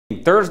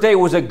evening. Thursday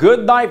was a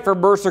good night for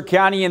Mercer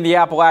County in the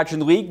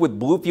Appalachian League, with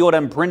Bluefield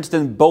and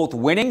Princeton both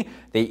winning.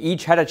 They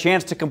each had a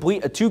chance to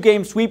complete a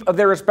two-game sweep of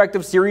their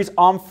respective series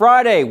on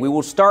Friday. We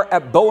will start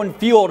at Bowen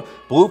Field.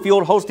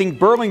 Bluefield hosting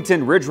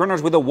Burlington. Ridge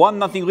Runners with a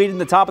 1-0 lead in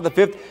the top of the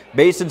fifth.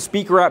 Mason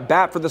Speaker at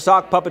bat for the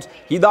Sock Puppets.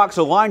 He knocks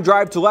a line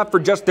drive to left for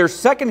just their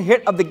second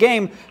hit of the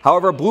game.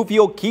 However,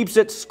 Bluefield keeps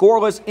it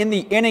scoreless in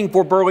the inning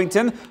for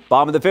Burlington.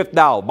 Bottom of the fifth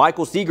now.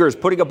 Michael Seeger is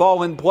putting a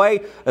ball in play,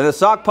 and the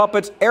Sock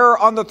Puppets' error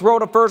on the throw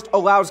to first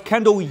allows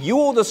Kendall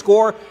Ewell to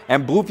score,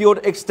 and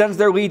Bluefield extends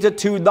their lead to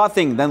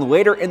 2-0. Then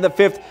later in the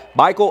fifth,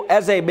 Michael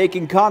Eze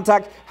making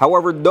contact.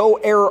 However, no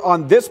error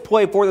on this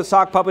play for the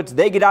Sock Puppets.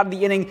 They get out of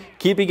the inning,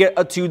 keeping it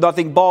a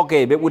 2-0 ball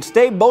game. It would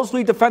stay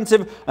mostly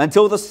defensive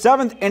until the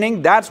seventh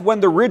inning. That's when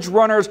the Ridge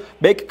Runners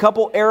make a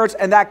couple errors,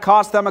 and that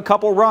cost them a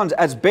couple runs,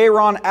 as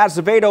Bayron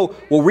Azevedo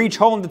will reach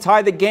home to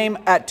tie the game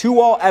at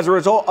 2-2 as a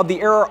result of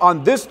the error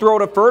on this throw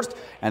to first.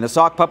 And the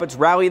Sock Puppets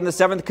rally in the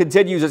seventh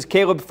continues as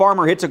Caleb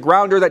Farmer hits a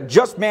grounder that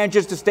just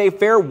manages to stay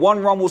fair. 1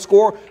 run will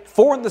score.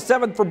 4 in the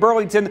seventh for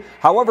Burlington.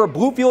 However,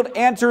 Bluefield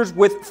answers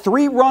with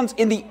 3 runs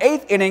in the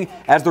eighth inning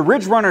as the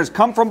Ridge Runners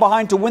come from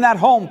behind to win at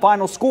home.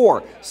 Final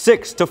score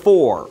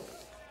 6-4.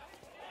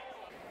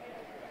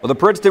 Well, the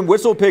Princeton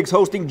Whistle Pigs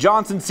hosting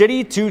Johnson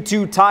City.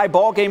 2-2 tie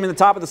ball game in the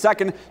top of the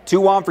second.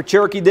 2 on for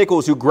Cherokee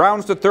Nichols, who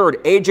grounds to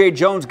third. A.J.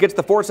 Jones gets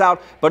the force out,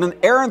 but an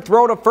errant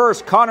throw to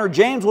first. Connor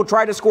James will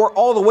try to score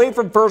all the way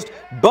from first,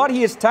 but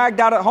he is tagged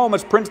out at home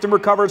as Princeton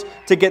recovers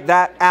to get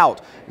that out.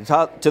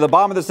 To the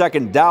bottom of the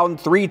second, down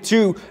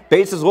 3-2.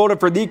 Bases loaded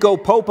for Nico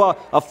Popa.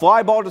 A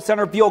fly ball to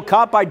center field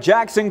caught by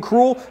Jackson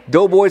Cruel.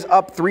 Doughboys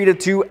up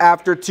 3-2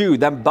 after 2.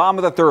 Then bottom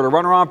of the third, a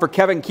runner on for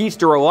Kevin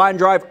Keister. A line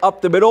drive up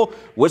the middle.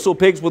 Whistle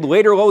Pigs would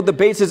later load the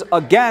bases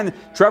again.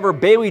 Trevor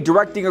Bailey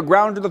directing a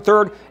ground to the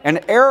third. An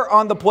error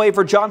on the play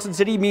for Johnson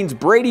City means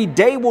Brady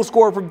Day will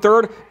score from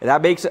third, and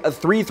that makes it a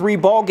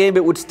 3-3 ball game.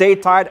 It would stay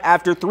tied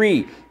after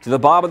 3. To the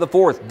bottom of the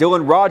fourth,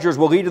 Dylan Rogers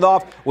will lead it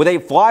off with a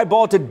fly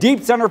ball to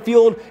deep center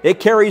field.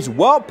 It carries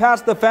well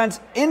past the fence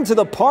into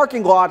the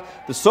parking lot.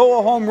 The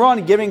solo home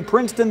run giving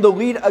Princeton the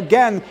lead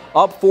again,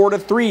 up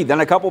 4-3. Then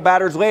a couple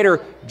batters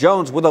later,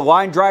 Jones with a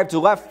line drive to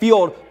left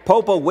field.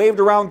 Popa waved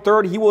around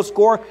third. He will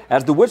score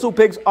as the Whistle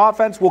Pigs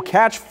offense will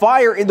catch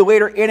fire in the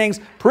later innings.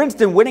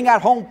 Princeton winning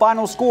at home.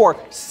 Final score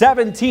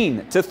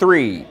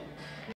 17-3.